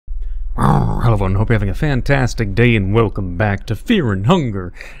Hello everyone, hope you're having a fantastic day and welcome back to Fear and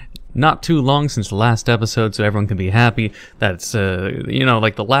Hunger. Not too long since the last episode, so everyone can be happy. That's, you know,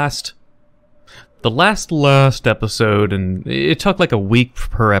 like the last episode, and it took like a week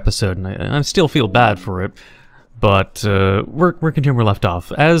per episode, and I still feel bad for it. But, we're continuing where we left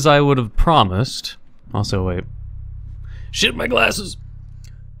off. As I would have promised... Also, wait. Shit, my glasses!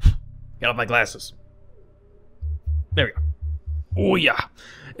 Get off my glasses. There we go. Oh, yeah.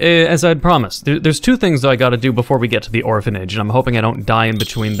 As I'd promised, there's two things that I gotta do before we get to the orphanage, and I'm hoping I don't die in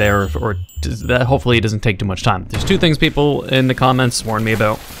between there, or that hopefully it doesn't take too much time. There's two things people in the comments warned me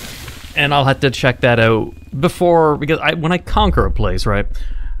about, and I'll have to check that out before, because when I conquer a place, right,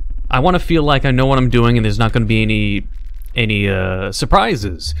 I want to feel like I know what I'm doing and there's not going to be any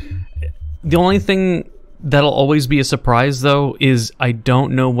surprises. The only thing that'll always be a surprise, though, is I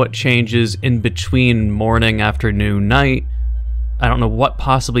don't know what changes in between morning, afternoon, night. I don't know what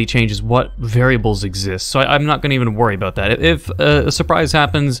possibly changes, what variables exist, so I'm not going to even worry about that. If a surprise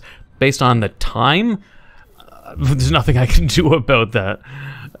happens based on the time, there's nothing I can do about that.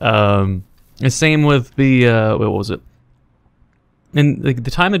 The same with the, what was it? And the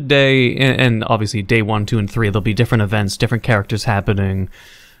time of day, and obviously day 1, 2, and 3, there'll be different events, different characters happening.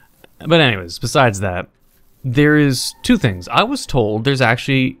 But anyways, besides that, there is two things. I was told there's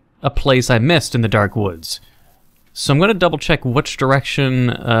actually a place I missed in the Dark Woods. So I'm going to double check which direction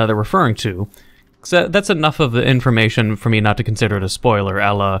they're referring to. So that's enough of the information for me not to consider it a spoiler,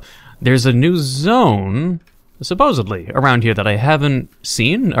 a la, there's a new zone, supposedly, around here that I haven't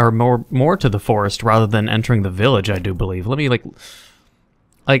seen, or more to the forest rather than entering the village, I do believe. Let me, like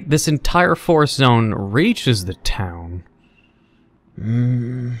this entire forest zone reaches the town.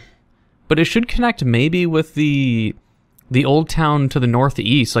 But it should connect maybe with the old town to the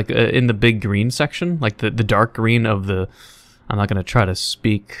northeast, like in the big green section, like the dark green of the... I'm not going to try to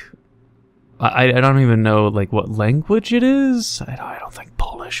speak... I don't even know like what language it is. I don't think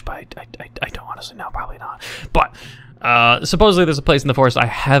Polish, but I don't honestly know, probably not. But supposedly there's a place in the forest I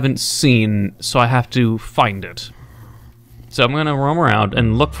haven't seen, so I have to find it. So I'm gonna roam around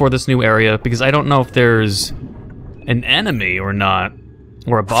and look for this new area because I don't know if there's an enemy or not,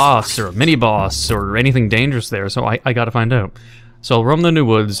 or a boss or a mini boss or anything dangerous there. So I gotta find out. So I'll roam the new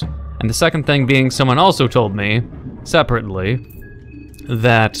woods, and the second thing being, someone also told me separately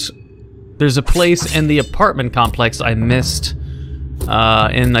that there's a place in the apartment complex I missed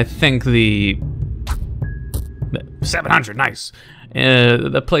in, I think, the 700, nice.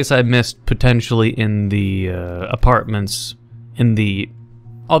 The place I missed potentially in the apartments in the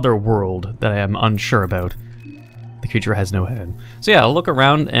other world that I am unsure about. The creature has no head. So yeah, I'll look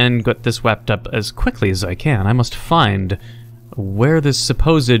around and get this wrapped up as quickly as I can. I must find where this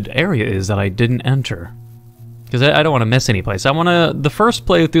supposed area is that I didn't enter. Because I don't want to miss any place. The first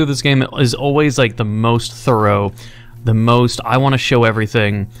playthrough of this game is always like the most thorough, I want to show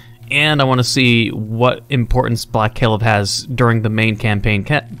everything, and I want to see what importance Black Caleb has during the main campaign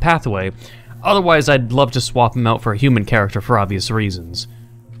pathway. Otherwise, I'd love to swap him out for a human character for obvious reasons.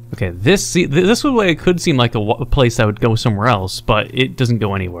 Okay, this way it could seem like a place that would go somewhere else, but it doesn't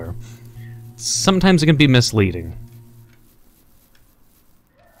go anywhere. Sometimes it can be misleading.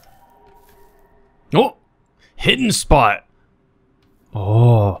 Oh! Hidden spot.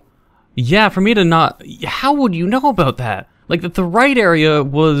 Oh. Yeah, for me to not... How would you know about that? Like, the right area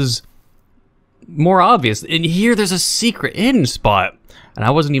was more obvious. And here there's a secret hidden spot. And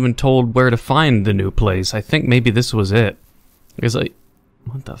I wasn't even told where to find the new place. I think maybe this was it. Because, like...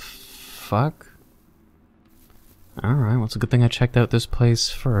 What the fuck? Alright, well, it's a good thing I checked out this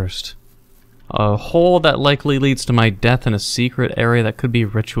place first. A hole that likely leads to my death in a secret area that could be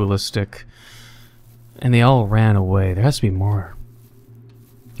ritualistic. And they all ran away. There has to be more.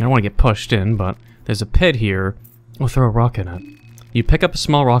 I don't want to get pushed in, but there's a pit here. We'll throw a rock in it. You pick up a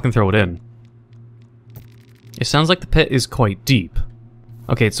small rock and throw it in. It sounds like the pit is quite deep.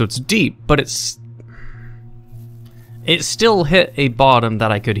 Okay, so it's deep, but it still hit a bottom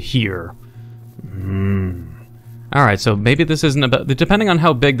that I could hear. Alright, so maybe this isn't about... Depending on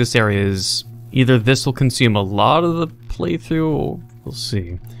how big this area is, either this will consume a lot of the playthrough, or we'll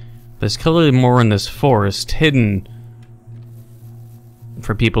see. There's clearly more in this forest, hidden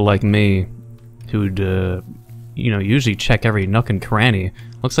for people like me who'd, you know, usually check every nook and cranny.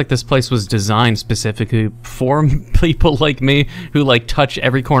 Looks like this place was designed specifically for people like me who, like, touch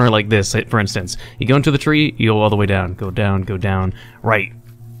every corner like this, for instance. You go into the tree, you go all the way down. Go down, go down. Right.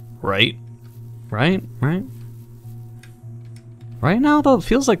 Right? Right? Right? Right now, though, it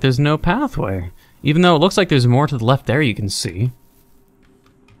feels like there's no pathway. Even though it looks like there's more to the left there you can see.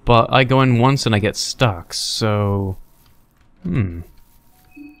 But I go in once and I get stuck, so...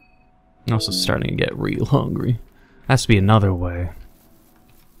 I'm also starting to get real hungry. Has to be another way.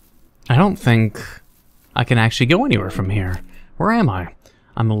 I don't think I can actually go anywhere from here. Where am I?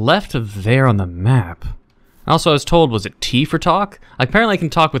 I'm left of there on the map. Also, I was told, was it T for talk? Apparently I can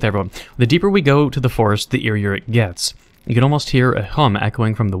talk with everyone. The deeper we go to the forest, the eerier it gets. You can almost hear a hum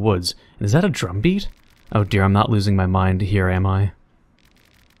echoing from the woods. And is that a drum beat? Oh dear, I'm not losing my mind here, am I?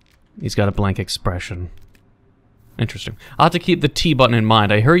 He's got a blank expression. Interesting. I'll have to keep the T button in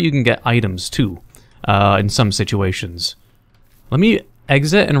mind. I heard you can get items, too, in some situations. Let me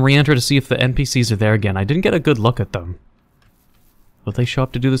exit and re-enter to see if the NPCs are there again. I didn't get a good look at them. Will they show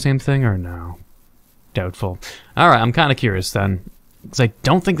up to do the same thing, or no? Doubtful. Alright, I'm kind of curious, then. Because I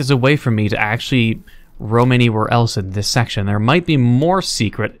don't think there's a way for me to actually roam anywhere else in this section. There might be more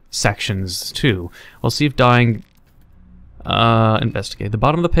secret sections, too. We'll see if dying... investigate. The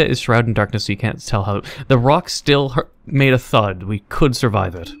bottom of the pit is shrouded in darkness, so you can't tell how... The rock still made a thud. We could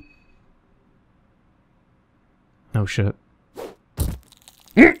survive it. Oh, shit.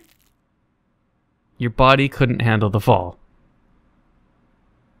 Your body couldn't handle the fall.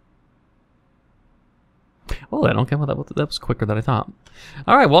 Well, then, okay, well, that was quicker than I thought.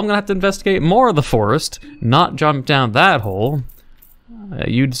 Alright, well, I'm gonna have to investigate more of the forest, not jump down that hole.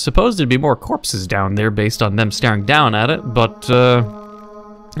 You'd suppose there'd be more corpses down there based on them staring down at it, but,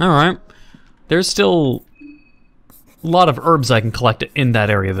 alright. There's still a lot of herbs I can collect in that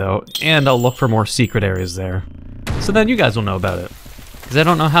area, though, and I'll look for more secret areas there. So then you guys will know about it. Because I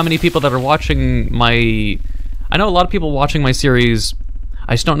don't know how many people that are watching my... I know a lot of people watching my series,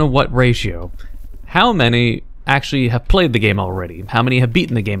 I just don't know what ratio. How many actually have played the game already? How many have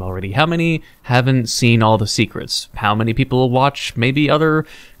beaten the game already? How many haven't seen all the secrets? How many people watch maybe other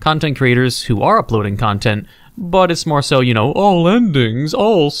content creators who are uploading content, but it's more so, you know, all endings,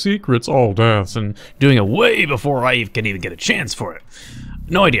 all secrets, all deaths, and doing it way before I can even get a chance for it.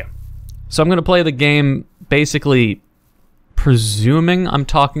 No idea. So I'm going to play the game basically presuming I'm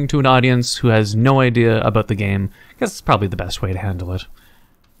talking to an audience who has no idea about the game. I guess it's probably the best way to handle it.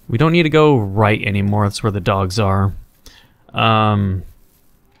 We don't need to go right anymore, that's where the dogs are. But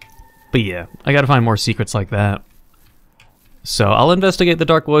yeah, I gotta find more secrets like that. So I'll investigate the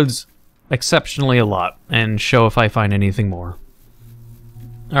Dark Woods exceptionally a lot, and show if I find anything more.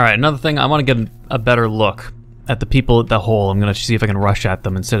 Alright, another thing, I want to get a better look at the people at the hole. I'm gonna see if I can rush at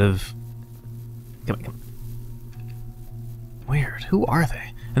them instead of... Come on, come on. Weird, who are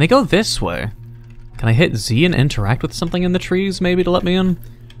they? And they go this way. Can I hit Z and interact with something in the trees, maybe, to let me in?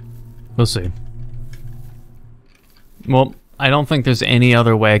 We'll see. Well, I don't think there's any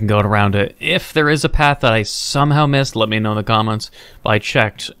other way I can go around it. If there is a path that I somehow missed, let me know in the comments. But I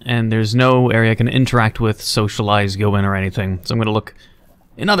checked, and there's no area I can interact with, socialize, go in, or anything. So I'm going to look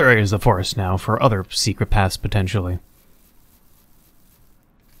in other areas of the forest now for other secret paths, potentially.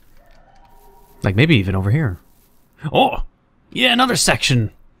 Like maybe even over here. Oh! Yeah, another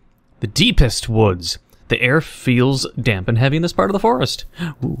section! The deepest woods. The air feels damp and heavy in this part of the forest.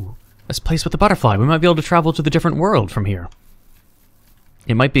 Ooh. This place with the butterfly. We might be able to travel to the different world from here.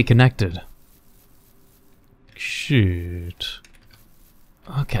 It might be connected. Shit.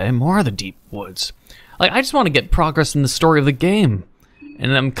 Okay, more of the deep woods. Like, I just want to get progress in the story of the game.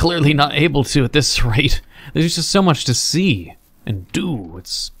 And I'm clearly not able to at this rate. There's just so much to see and do.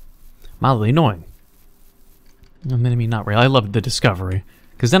 It's mildly annoying. I mean, not really. I love the discovery.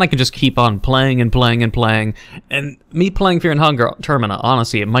 Because then I can just keep on playing and playing and playing. And me playing Fear and Hunger Termina,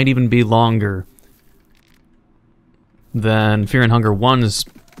 honestly, it might even be longer than Fear and Hunger 1's...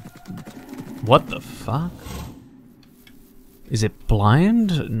 What the fuck? Is it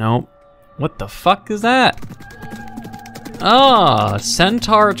blind? No. What the fuck is that? Ah,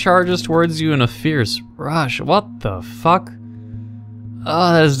 centaur charges towards you in a fierce rush. What the fuck?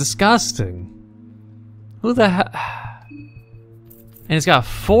 Oh, that is disgusting. Who the hell... And it's got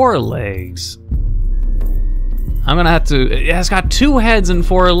 4 legs. I'm gonna have to... It's got 2 heads and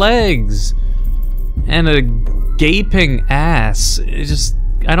 4 legs. And a gaping ass. It just...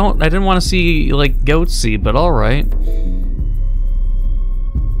 I didn't want to see, like, goatsy, but alright.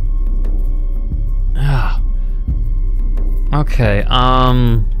 Okay,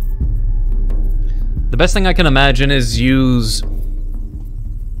 the best thing I can imagine is use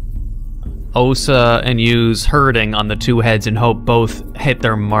Osa and use herding on the 2 heads and hope both hit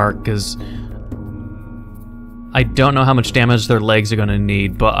their mark, because I don't know how much damage their legs are going to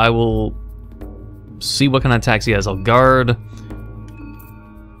need, but I will see what kind of attacks he has. I'll guard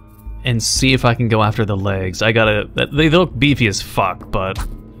and see if I can go after the legs. They look beefy as fuck, but...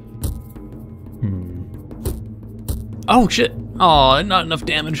 Oh shit! Oh, not enough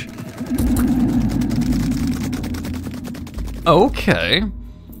damage. Okay.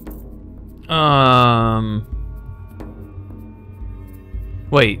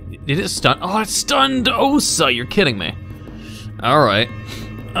 Wait, did it stun? Oh, it stunned Osa. You're kidding me. Alright.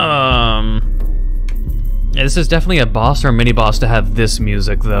 Yeah, this is definitely a boss or a mini-boss to have this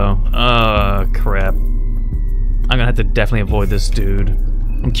music, though. Crap. I'm gonna have to definitely avoid this dude.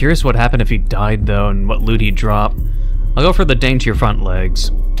 I'm curious what happened if he died, though, and what loot he'd drop. I'll go for the ding to your front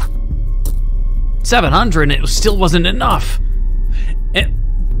legs. 700, and it still wasn't enough!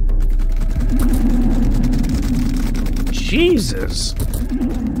 Jesus!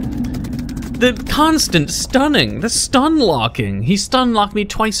 The constant stunning, the stun locking. He stun locked me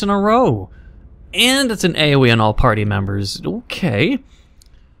twice in a row. And it's an AoE on all party members. Okay.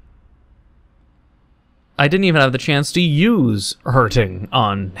 I didn't even have the chance to use hurting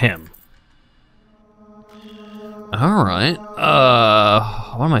on him. Alright.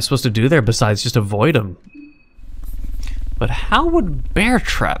 What am I supposed to do there besides just avoid him? But how would bear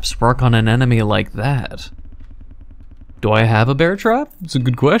traps work on an enemy like that? Do I have a bear trap? It's a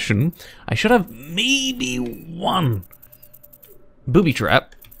good question. I should have maybe one. Booby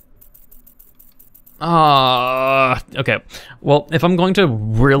trap. Okay. Well, if I'm going to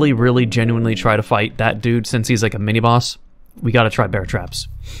really, really genuinely try to fight that dude, since he's like a mini-boss, we gotta try bear traps.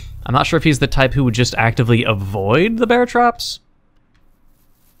 I'm not sure if he's the type who would just actively avoid the bear traps.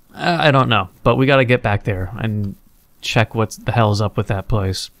 I don't know, but we gotta get back there and check what the hell's up with that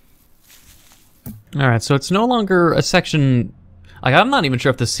place. Alright, so it's no longer a section... Like, I'm not even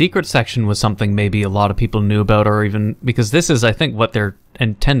sure if the secret section was something maybe a lot of people knew about, or even... Because this is, I think, what they're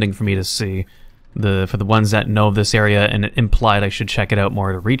intending for me to see. For the ones that know of this area, and it implied I should check it out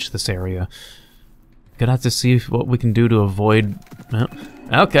more to reach this area. Gonna have to see what we can do to avoid...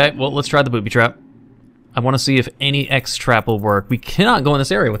 Okay, well, let's try the booby trap. I want to see if any X trap will work. We cannot go in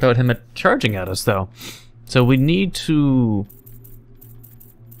this area without him charging at us, though. So we need to...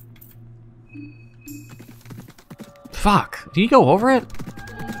 Fuck, did he go over it?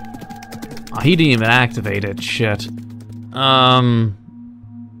 Oh, he didn't even activate it, shit. Can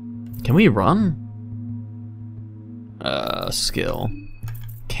we run? Skill.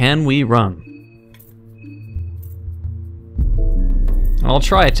 Can we run? I'll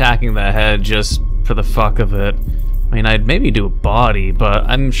try attacking the head just for the fuck of it. I mean, I'd maybe do a body, but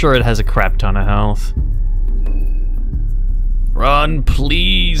I'm sure it has a crap ton of health. Run,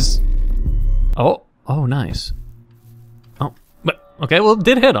 please! Oh, nice. Oh, but, okay, well, it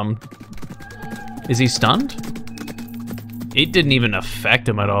did hit him. Is he stunned? It didn't even affect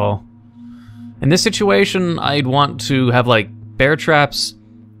him at all. In this situation, I'd want to have, like, bear traps.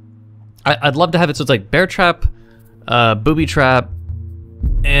 I'd love to have it so it's like bear trap, booby trap,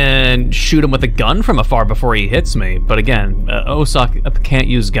 and shoot him with a gun from afar before he hits me. But again, Osaka can't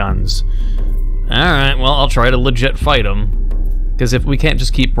use guns. Alright, well, I'll try to legit fight him. Because if we can't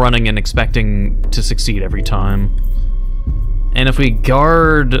just keep running and expecting to succeed every time. And if we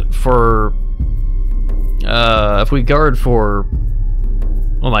guard for...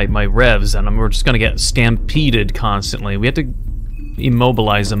 well, my revs, and we're just gonna get stampeded constantly. We have to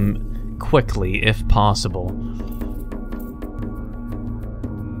immobilize them quickly, if possible.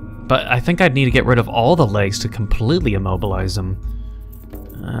 But I think I'd need to get rid of all the legs to completely immobilize them.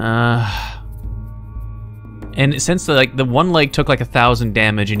 And since the one leg took like 1,000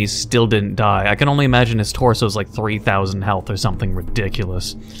 damage and he still didn't die, I can only imagine his torso's like 3,000 health or something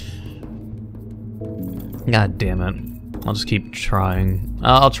ridiculous. God damn it. I'll just keep trying.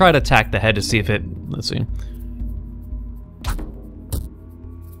 I'll try to attack the head to see if it... Let's see.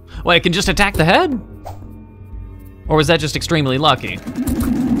 Wait, I can just attack the head? Or was that just extremely lucky?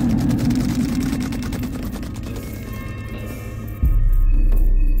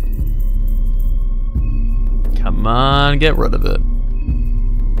 Come on, get rid of it.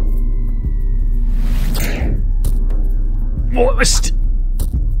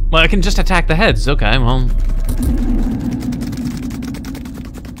 Well, I can just attack the heads. Okay, well...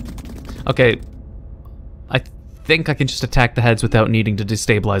 Okay, I think I can just attack the heads without needing to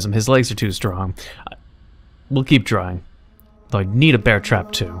destabilize them. His legs are too strong. We'll keep trying. Though I need a bear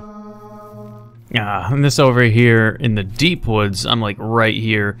trap too. And this over here in the deep woods, I'm like right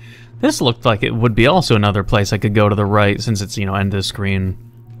here. This looked like it would be also another place I could go to the right since it's, you know, end of screen.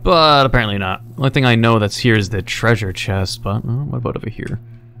 But apparently not. The only thing I know that's here is the treasure chest, but what about over here?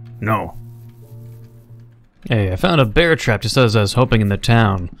 No. Hey, I found a bear trap just as I was hoping in the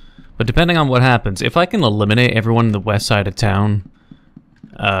town. But depending on what happens, if I can eliminate everyone in the west side of town,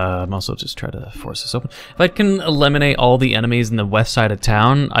 I'm also just try to force this open. If I can eliminate all the enemies in the west side of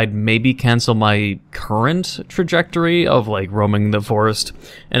town, I'd maybe cancel my current trajectory of like roaming the forest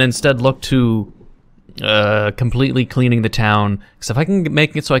and instead look to completely cleaning the town. Because if I can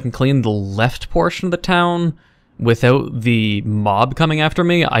make it so I can clean the left portion of the town without the mob coming after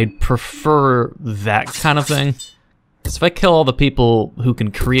me, I'd prefer that kind of thing. Because if I kill all the people who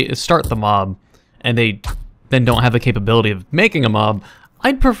can start the mob, and they then don't have the capability of making a mob,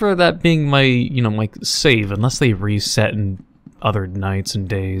 I'd prefer that being my, you know, my save, unless they reset in other nights and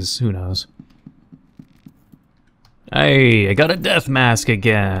days. Who knows? Hey, I got a death mask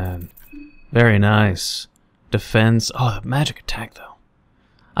again. Very nice. Defense. Oh, magic attack, though.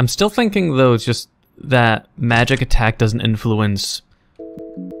 I'm still thinking, though, it's just that magic attack doesn't influence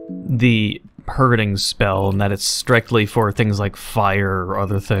the hurting spell, and that it's strictly for things like fire or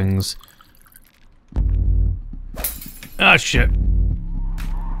other things. Ah, shit.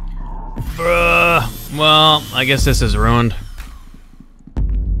 Bruh. Well, I guess this is ruined.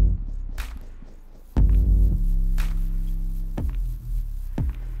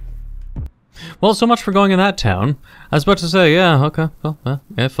 Well, so much for going in that town. I was about to say, yeah, okay, well,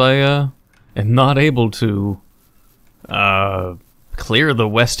 if I am not able to clear the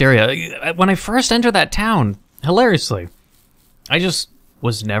west area. When I first entered that town, hilariously, I just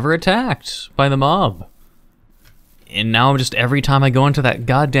was never attacked by the mob. And now just every time I go into that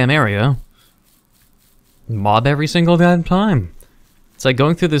goddamn area, mob every single damn time. It's like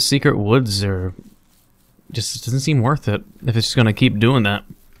going through the secret woods, or just doesn't seem worth it if it's just gonna keep doing that.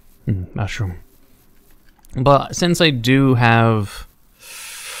 Mushroom. But since I do have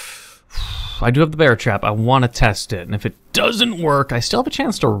the bear trap, I want to test it, and if it doesn't work, I still have a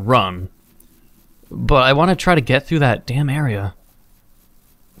chance to run. But I want to try to get through that damn area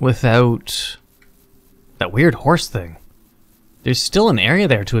without that weird horse thing. There's still an area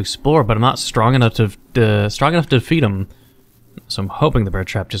there to explore, but I'm not strong enough to defeat him. So I'm hoping the bear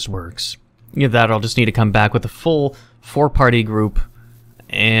trap just works. Either that, or I'll just need to come back with a full 4-party group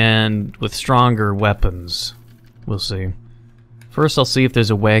and with stronger weapons. We'll see. First, I'll see if there's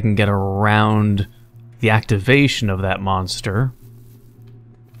a way I can get around the activation of that monster.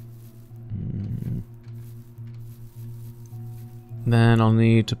 Then I'll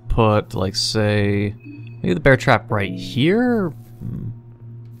need to put, like, say, maybe the bear trap right here?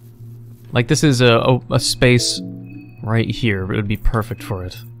 Like, this is a space right here. It would be perfect for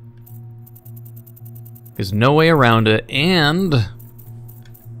it. There's no way around it, and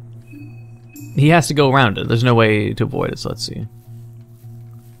he has to go around it. There's no way to avoid it, so let's see.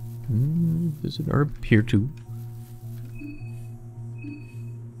 There's an herb here, too.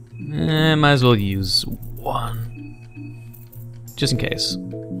 Might as well use one. Just in case.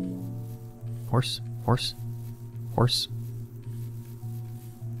 Horse? Horse? Horse?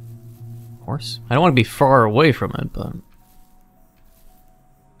 Horse? I don't want to be far away from it, but...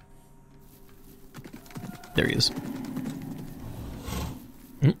 There he is.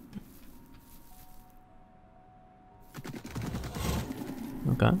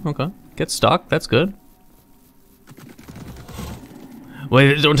 Okay. Get stuck, that's good.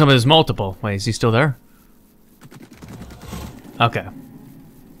 Wait, don't tell me there's multiple. Wait, is he still there? Okay.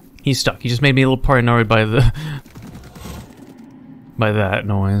 He's stuck. He just made me a little paranoid by the... by that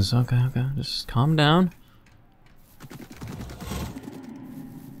noise. Okay. Just calm down.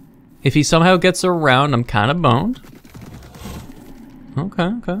 If he somehow gets around, I'm kind of boned.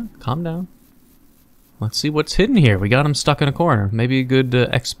 Okay. Calm down. Let's see what's hidden here. We got him stuck in a corner. Maybe a good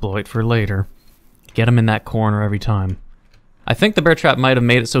exploit for later. Get him in that corner every time. I think the bear trap might have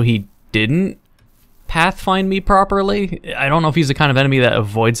made it so he didn't pathfind me properly. I don't know if he's the kind of enemy that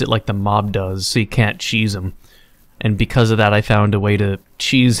avoids it like the mob does, so you can't cheese him. And because of that, I found a way to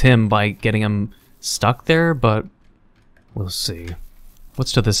cheese him by getting him stuck there, but we'll see.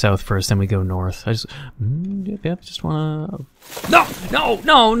 What's to the south first, then we go north. I just... Yep, just wanna... No!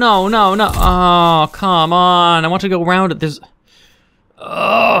 Oh, come on! I want to go around it. There's...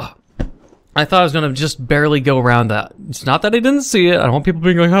 Ugh! I thought I was gonna just barely go around that. It's not that I didn't see it. I don't want people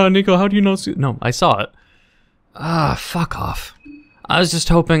being like, oh, Nico, how do you not see it? No, I saw it. Fuck off. I was just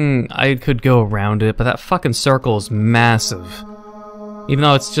hoping I could go around it, but that fucking circle is massive. Even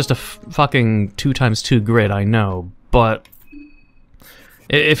though it's just a fucking 2x2 grid, I know, but...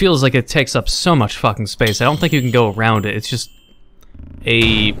 It feels like it takes up so much fucking space. I don't think you can go around it. It's just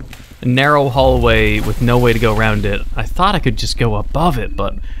a narrow hallway with no way to go around it. I thought I could just go above it,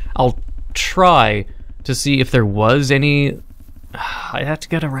 but I'll try to see if there was any... I have to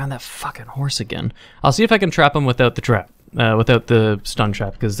get around that fucking horse again. I'll see if I can trap him without the trap, without the stun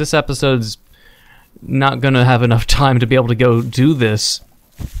trap, because this episode's not gonna have enough time to be able to go do this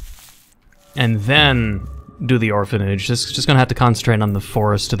and then do the orphanage. Just gonna have to concentrate on the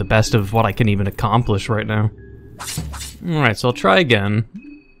forest to the best of what I can even accomplish right now. Alright, so I'll try again.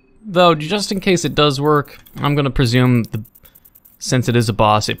 Though, just in case it does work, I'm gonna presume, since it is a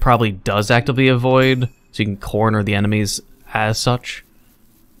boss, it probably does actively avoid, so you can corner the enemies as such.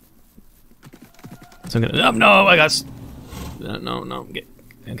 So I'm gonna... Oh, no, I got... No.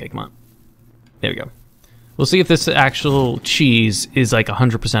 Okay, come on. There we go. We'll see if this actual cheese is like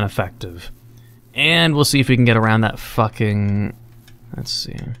 100% effective. And we'll see if we can get around that fucking... Let's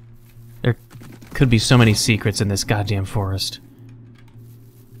see. There could be so many secrets in this goddamn forest.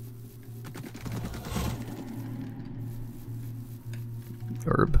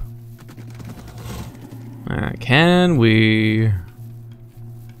 Herb. Alright, can we...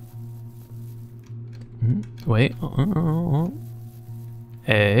 Wait.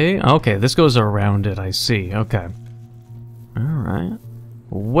 Okay, this goes around it, I see. Okay. Alright.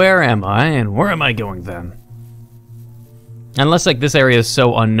 Where am I, and where am I going then? Unless, like, this area is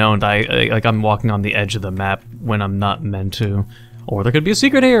so unknown that I'm walking on the edge of the map when I'm not meant to. Or there could be a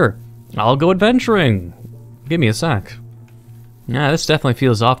secret here! I'll go adventuring! Give me a sec. Yeah, this definitely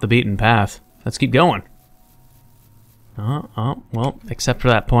feels off the beaten path. Let's keep going. Well, except for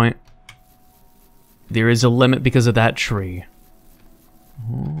that point. There is a limit because of that tree.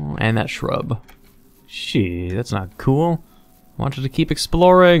 Oh, and that shrub. Shit, that's not cool. I wanted to keep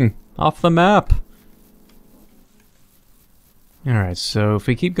exploring. Off the map. Alright, so if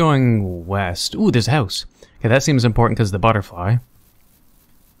we keep going west... Ooh, there's a house. Okay, that seems important because of the butterfly.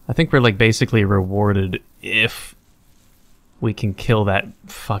 I think we're, like, basically rewarded if we can kill that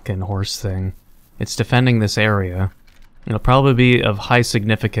fucking horse thing. It's defending this area. It'll probably be of high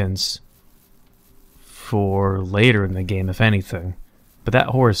significance for later in the game, if anything. But that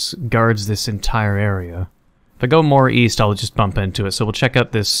horse guards this entire area. If I go more east, I'll just bump into it. So we'll check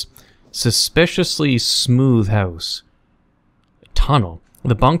out this suspiciously smooth house. Tunnel.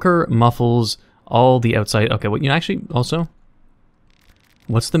 The bunker muffles all the outside... Okay, well, actually, also...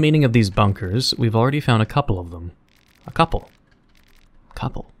 What's the meaning of these bunkers? We've already found a couple of them. A couple.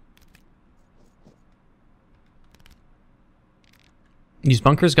 These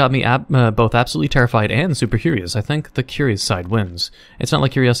bunkers got me both absolutely terrified and super curious. I think the curious side wins. It's not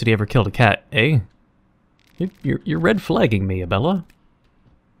like curiosity ever killed a cat, eh? You're red flagging me, Abella.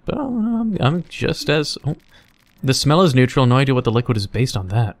 But I'm just as... Oh. The smell is neutral, no idea what the liquid is based on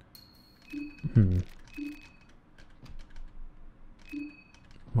that. I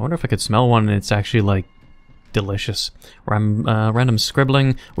wonder if I could smell one and it's actually, like, delicious. Random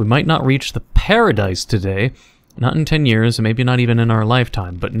scribbling. We might not reach the paradise today. Not in 10 years, maybe not even in our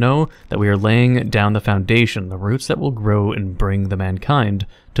lifetime, but know that we are laying down the foundation, the roots that will grow and bring the mankind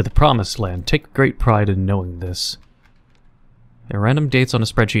to the promised land. Take great pride in knowing this. The random dates on a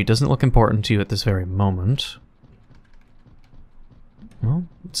spreadsheet doesn't look important to you at this very moment. Well,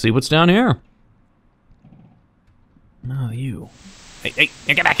 let's see what's down here. No, you. Hey,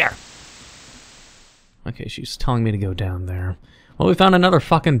 get back here! Okay, she's telling me to go down there. Well, we found another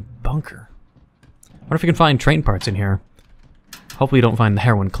fucking bunker. What if we can find train parts in here? Hopefully we don't find the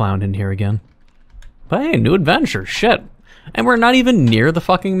heroin clown in here again. But hey, new adventure, shit. And we're not even near the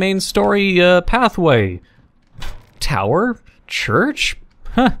fucking main story pathway. Tower? Church?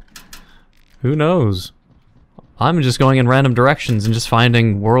 Huh. Who knows? I'm just going in random directions and just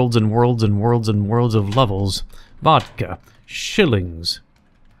finding worlds and worlds and worlds and worlds of levels. Vodka. Shillings.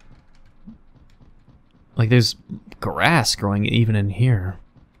 Like there's grass growing even in here.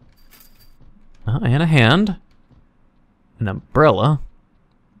 And a hand. An umbrella.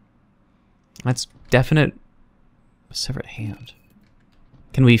 That's definite... A separate hand.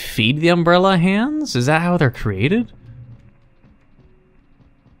 Can we feed the umbrella hands? Is that how they're created?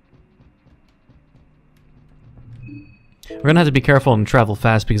 We're gonna have to be careful and travel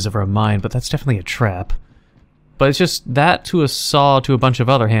fast because of our mind, but that's definitely a trap. But it's just that to a saw to a bunch of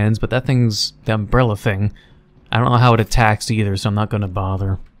other hands, but that thing's the umbrella thing. I don't know how it attacks either, so I'm not gonna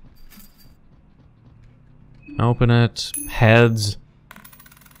bother. Open it. Heads.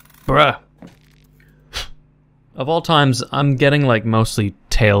 Bruh. Of all times, I'm getting like mostly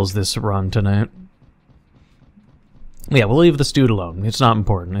tails this run tonight. Yeah, we'll leave the dude alone. It's not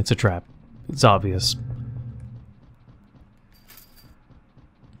important. It's a trap. It's obvious.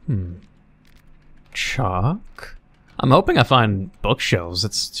 Chalk? I'm hoping I find bookshelves.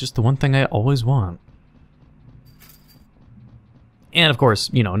 It's just the one thing I always want. And of course,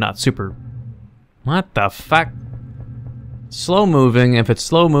 you know, not super... What the fuck? Slow moving. If it's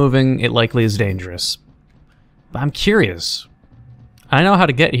slow moving, it likely is dangerous. But I'm curious. I know how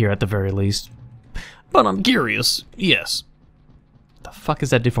to get here at the very least. But I'm curious. Yes. The fuck is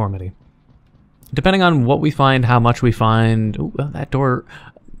that deformity? Depending on what we find, how much we find... Ooh, well, that door...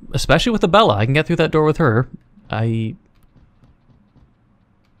 Especially with the Bella. I can get through that door with her.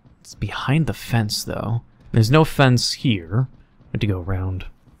 It's behind the fence, though. There's no fence here. I have to go around.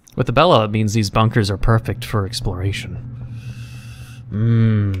 With the Bella, it means these bunkers are perfect for exploration.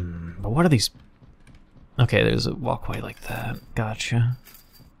 But what are these? Okay, there's a walkway like that. Gotcha.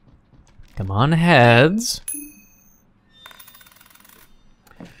 Come on, heads.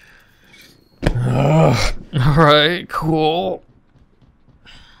 Alright, cool.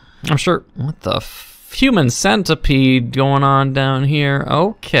 I'm sure... What the human centipede going on down here?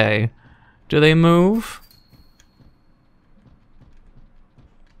 Okay. Do they move?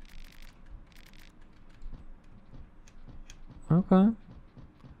 Okay.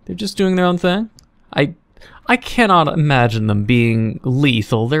 They're just doing their own thing. I cannot imagine them being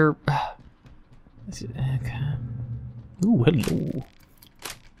lethal. They're... Okay. Ooh, hello.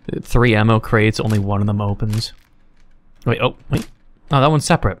 3 ammo crates, only one of them opens. Wait, oh, wait. Oh, that one's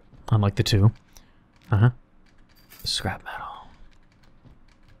separate, unlike the 2. Uh-huh. Scrap metal.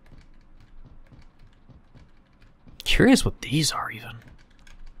 Curious what these are, even.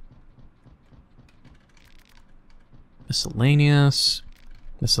 Miscellaneous.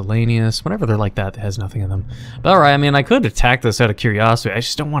 Miscellaneous. Whenever they're like that, it has nothing in them. But alright, I mean, I could attack this out of curiosity. I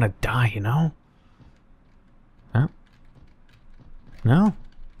just don't want to die, you know? Huh? No?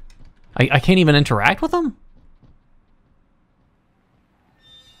 I can't even interact with them?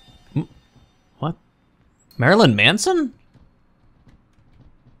 What? Marilyn Manson?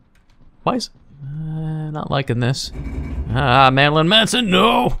 Why is... not liking this. Ah, Marilyn Manson,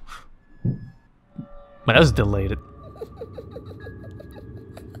 no! That was delayed.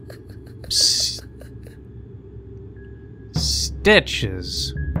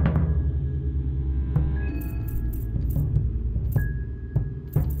 Stitches.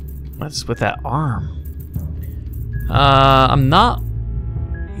 What's with that arm? I'm not...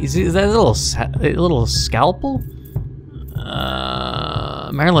 Is that a little scalpel?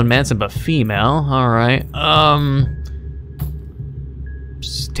 Marilyn Manson, but female. Alright.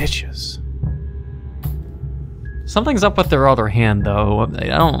 Stitches. Something's up with their other hand, though.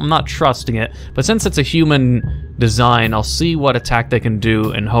 I'm not trusting it. But since it's a human design, I'll see what attack they can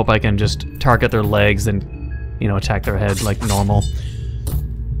do and hope I can just target their legs and, you know, attack their head like normal.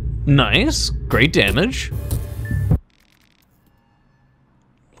 Nice. Great damage.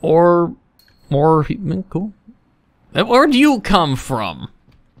 Or more... Cool. Where'd you come from?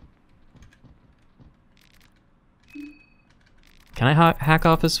 Can I hack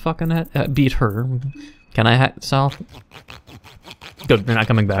off his fucking head? Beat her. Can I hack south? Good, they're not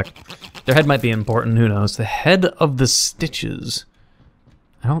coming back. Their head might be important, who knows. The head of the Stitches.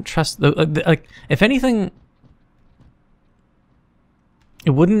 I don't trust... Like, if anything...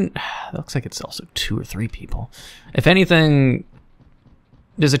 It wouldn't... It looks like it's also 2 or 3 people. If anything...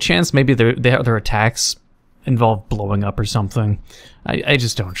 There's a chance maybe their attacks involve blowing up or something. I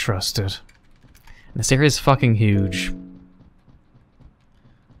just don't trust it. And this area is fucking huge.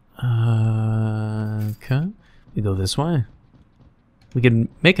 Okay. We go this way. We can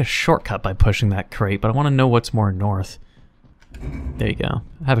make a shortcut by pushing that crate, but I want to know what's more north. There you go.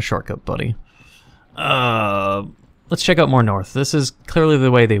 Have a shortcut, buddy. Let's check out more north. This is clearly the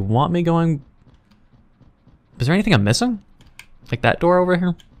way they want me going. Is there anything I'm missing? Like that door over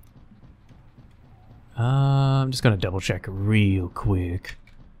here? I'm just gonna double check real quick.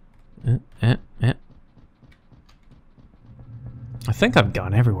 I think I've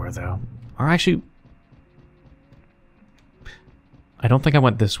gone everywhere though. Or actually... I don't think I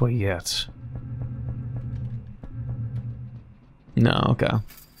went this way yet. No, okay.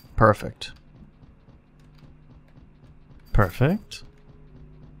 Perfect. Perfect.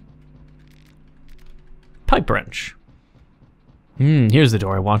 Pipe wrench. Here's the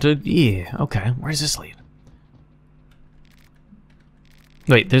door I wanted. Yeah, okay. Where does this lead?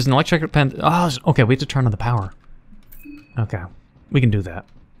 Wait, there's an electric pen. Oh, okay, we have to turn on the power. Okay, we can do that.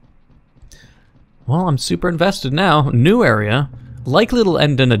 Well, I'm super invested now. New area. Likely it'll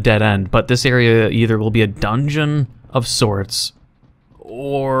end in a dead end, but this area either will be a dungeon of sorts,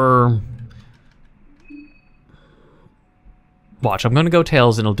 or... Watch, I'm gonna go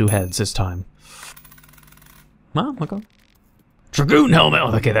tails and it'll do heads this time. Well, okay. Dragoon helmet!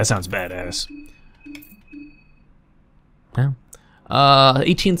 Okay, that sounds badass. Yeah.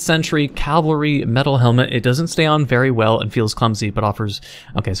 18th century cavalry metal helmet. It doesn't stay on very well and feels clumsy, but offers...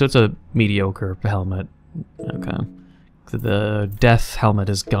 Okay, so it's a mediocre helmet. Okay. The death helmet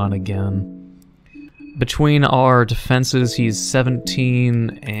is gone again. Between our defenses, he's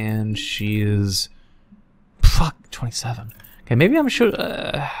 17 and she is... Fuck, 27. Okay, maybe I'm sure...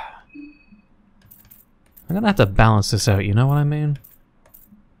 I'm gonna have to balance this out, you know what I mean?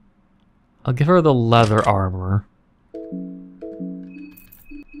 I'll give her the leather armor.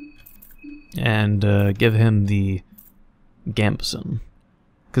 and give him the Gampson.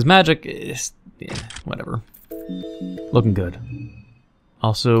 Because magic is... yeah, whatever. Looking good.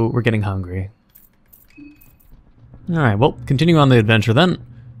 Also, we're getting hungry. Alright, well, continue on the adventure then.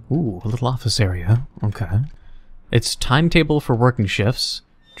 Ooh, a little office area. Okay. It's timetable for working shifts.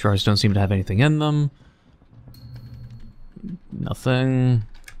 Drawers don't seem to have anything in them. Nothing.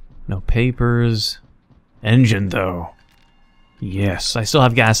 No papers. Engine, though. Yes, I still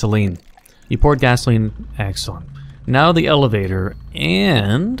have gasoline. You poured gasoline. Excellent. Now the elevator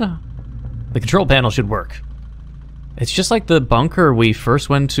and the control panel should work. It's just like the bunker we first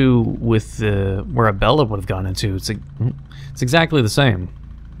went to with where Abella would have gone into. It's exactly the same.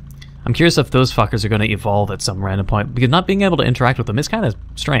 I'm curious if those fuckers are going to evolve at some random point, because not being able to interact with them is kind of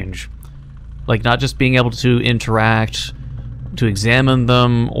strange. Like, not just being able to interact, to examine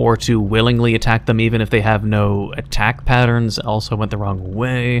them, or to willingly attack them even if they have no attack patterns also went the wrong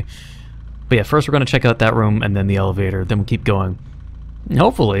way. But yeah, first we're going to check out that room and then the elevator, then we'll keep going. And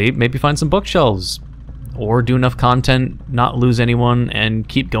hopefully, maybe find some bookshelves. Or do enough content, not lose anyone, and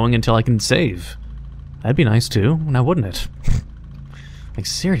keep going until I can save. That'd be nice too, now wouldn't it? Like,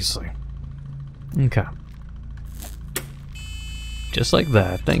 seriously. Okay. Just like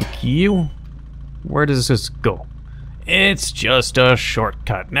that, thank you. Where does this go? It's just a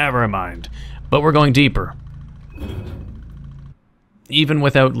shortcut, never mind. But we're going deeper. Even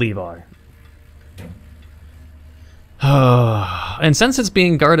without Levi. And since it's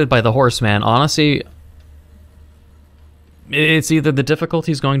being guarded by the horseman, honestly, it's either the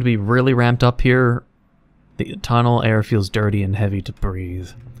difficulty is going to be really ramped up here, the tunnel air feels dirty and heavy to breathe.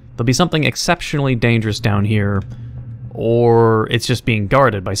 There'll be something exceptionally dangerous down here, or it's just being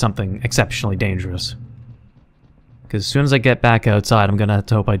guarded by something exceptionally dangerous. Because as soon as I get back outside, I'm gonna have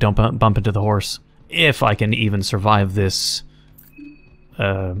to hope I don't bump into the horse, if I can even survive this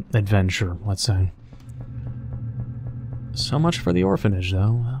adventure, let's say. So much for the orphanage,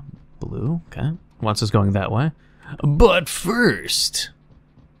 though. Blue, okay. Wants us going that way. But first,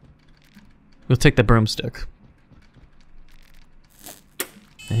 we'll take the broomstick.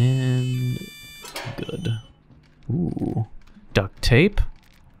 And good. Ooh, duct tape.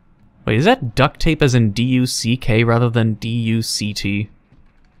 Wait, is that duct tape as in D-U-C-K rather than D-U-C-T?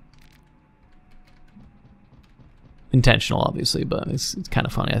 Intentional, obviously, but it's kind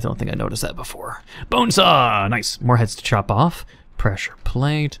of funny. I don't think I noticed that before. Bone saw! Nice. More heads to chop off. Pressure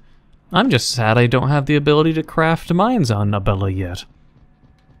plate. I'm just sad I don't have the ability to craft mines on Abella yet.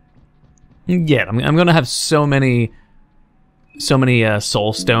 Yet. I'm gonna have so many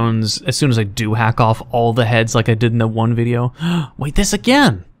soul stones as soon as I do hack off all the heads like I did in the one video. Wait, this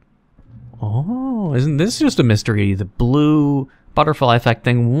again! Oh, isn't this just a mystery? The blue butterfly effect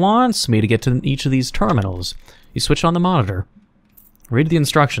thing wants me to get to each of these terminals. You switch on the monitor. Read the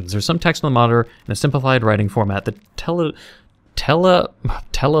instructions. There's some text on the monitor in a simplified writing format. The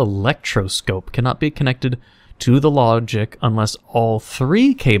telelectroscope cannot be connected to the logic unless all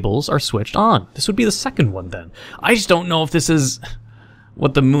 3 cables are switched on. This would be the second one then. I just don't know if this is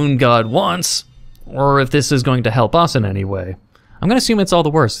what the moon god wants, or if this is going to help us in any way. I'm gonna assume it's all the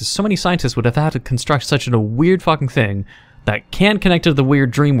worst. So many scientists would have had to construct such a weird fucking thing that can connect to the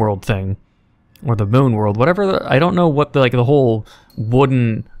weird dream world thing. Or the moon world, whatever. I don't know what the whole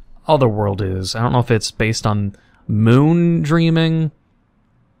wooden other world is. I don't know if it's based on moon dreaming,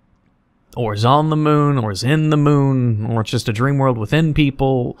 or is on the moon, or is in the moon, or it's just a dream world within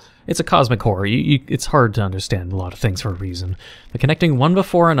people. It's a cosmic horror. It's hard to understand a lot of things for a reason. But connecting one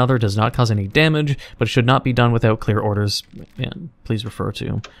before another does not cause any damage, but should not be done without clear orders. Yeah, please refer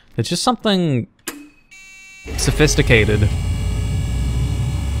to. It's just something sophisticated.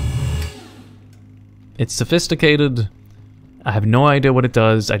 It's sophisticated. I have no idea what it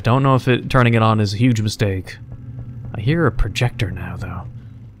does. I don't know if turning it on is a huge mistake. I hear a projector now, though.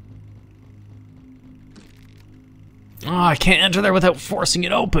 Oh, I can't enter there without forcing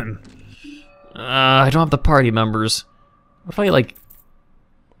it open. I don't have the party members. What if I, like...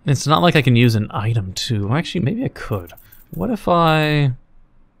 It's not like I can use an item, too. Actually, maybe I could. What if I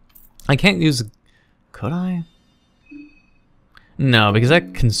can't use... Could I? No, because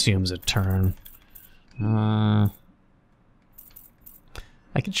that consumes a turn. I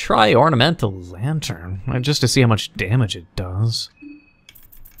could try Ornamental Lantern, just to see how much damage it does.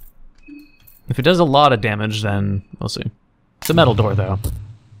 If it does a lot of damage, then we'll see. It's a metal door, though.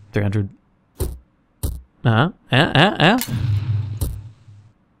 300. Not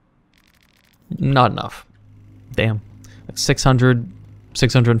enough. Damn. Like 600,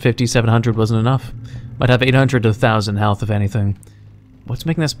 650, 700 wasn't enough. Might have 800 to 1,000 health, if anything. What's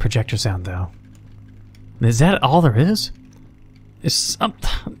making this projector sound, though? Is that all there is?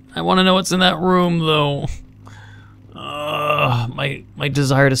 I want to know what's in that room, though. My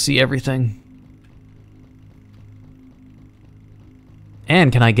desire to see everything.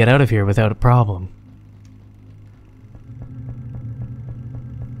 And can I get out of here without a problem?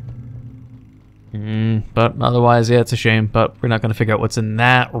 But otherwise, yeah, it's a shame. But we're not going to figure out what's in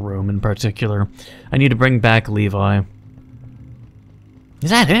that room in particular. I need to bring back Levi. Is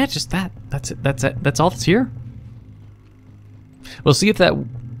that it? Just that? That's it? That's all that's here? We'll see if that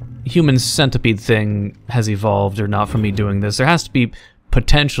human centipede thing has evolved or not from me doing this. There has to be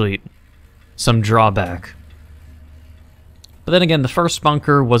potentially some drawback. But then again, the first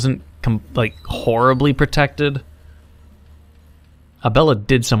bunker wasn't like horribly protected. Abella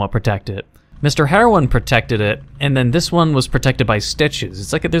did somewhat protect it. Mr. Heroin protected it, and then this one was protected by Stitches.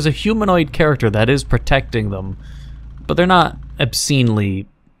 It's like there's a humanoid character that is protecting them, but they're not obscenely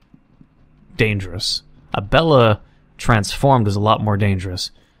dangerous. Abella transformed is a lot more dangerous.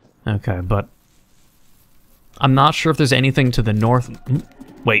 Okay, but I'm not sure if there's anything to the north.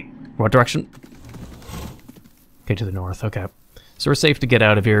 Wait, what direction? Okay, to the north, okay. So we're safe to get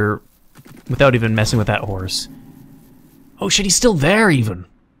out of here without even messing with that horse. Oh shit, he's still there even!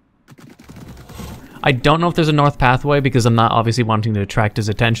 I don't know if there's a north pathway because I'm not obviously wanting to attract his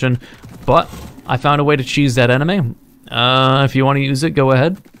attention, but I found a way to cheese that enemy. If you want to use it, go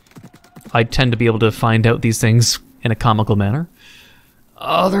ahead. I tend to be able to find out these things in a comical manner.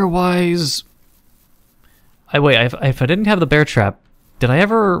 Otherwise... Wait, if I didn't have the bear trap, did I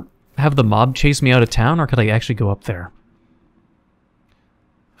ever have the mob chase me out of town, or could I actually go up there?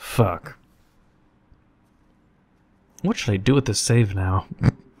 Fuck. What should I do with this save now?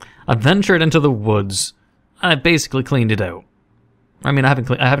 I ventured into the woods. I basically cleaned it out. I mean, I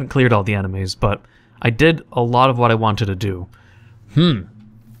haven't cleared all the enemies, but I did a lot of what I wanted to do. I'm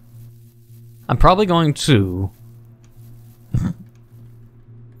probably going to...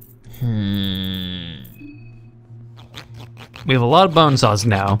 We have a lot of bone saws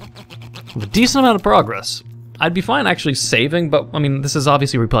now. With a decent amount of progress. I'd be fine actually saving, but, I mean, this is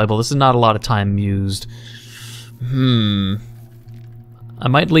obviously replayable. This is not a lot of time used. I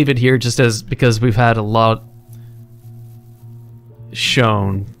might leave it here just because we've had a lot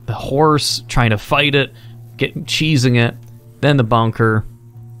shown. The horse, trying to fight it, cheesing it, then the bunker.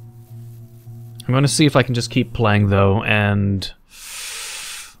 I'm going to see if I can just keep playing, though, and...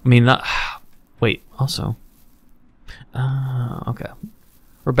 I mean, not... Wait, also... okay.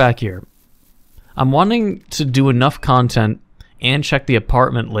 We're back here. I'm wanting to do enough content and check the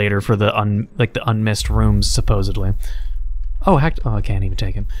apartment later for the unmissed rooms, supposedly. Oh, heck! Oh, I can't even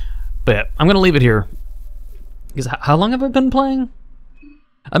take it. But yeah, I'm gonna leave it here. Because how long have I been playing?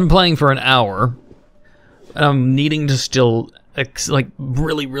 I've been playing for an hour. I'm needing to still, like,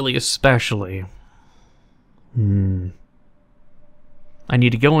 really especially. I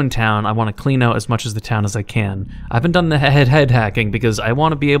need to go in town. I want to clean out as much of the town as I can. I haven't done the head hacking because I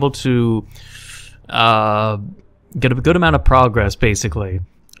want to be able to get a good amount of progress, basically,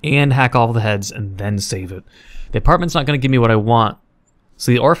 and hack all the heads and then save it. The apartment's not going to give me what I want.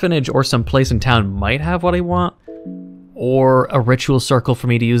 So the orphanage or some place in town might have what I want, or a ritual circle for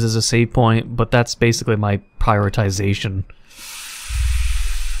me to use as a save point, but that's basically my prioritization.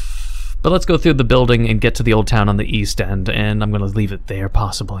 But let's go through the building and get to the old town on the east end, and I'm going to leave it there,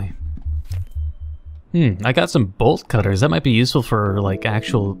 possibly. I got some bolt cutters. That might be useful for, like,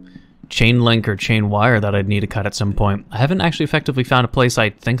 actual chain link or chain wire that I'd need to cut at some point. I haven't actually effectively found a place I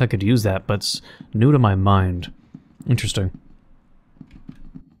think I could use that, but it's new to my mind. Interesting.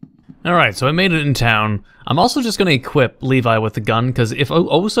 Alright, so I made it in town. I'm also just going to equip Levi with the gun, because if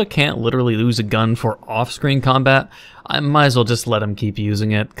Osa can't literally use a gun for off-screen combat, I might as well just let him keep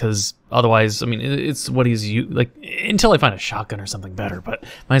using it, because otherwise, I mean, it's what he's like, until I find a shotgun or something better, but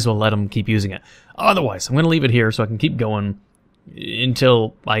might as well let him keep using it. Otherwise, I'm going to leave it here so I can keep going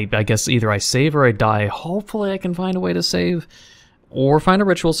until I guess either I save or I die. Hopefully I can find a way to save, or find a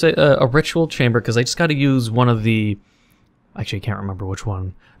ritual chamber, because I just got to use one of the... Actually, I can't remember which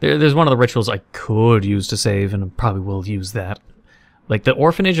one. There's one of the rituals I could use to save, and I probably will use that. Like the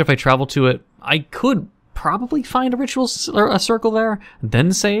orphanage, if I travel to it, I could probably find a ritual or a circle there,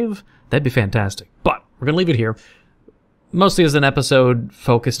 then save. That'd be fantastic. But we're gonna leave it here, mostly as an episode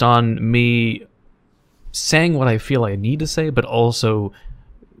focused on me saying what I feel I need to say, but also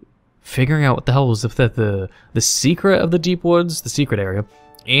figuring out what the hell was the secret of the deep woods, the secret area,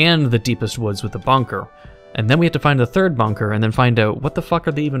 and the deepest woods with the bunker. And then we have to find the third bunker and then find out what the fuck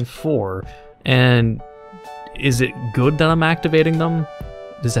are they even for, and is it good that I'm activating them?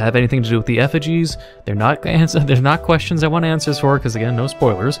 Does it have anything to do with the effigies? They're not questions I want answers for, because again, no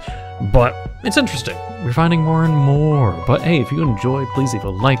spoilers. But it's interesting. We're finding more and more. But hey, if you enjoyed, please leave a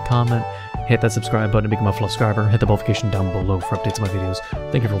like, comment, hit that subscribe button to become a full subscriber, hit the notification down below for updates on my videos.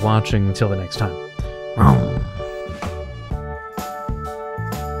 Thank you for watching. Until the next time.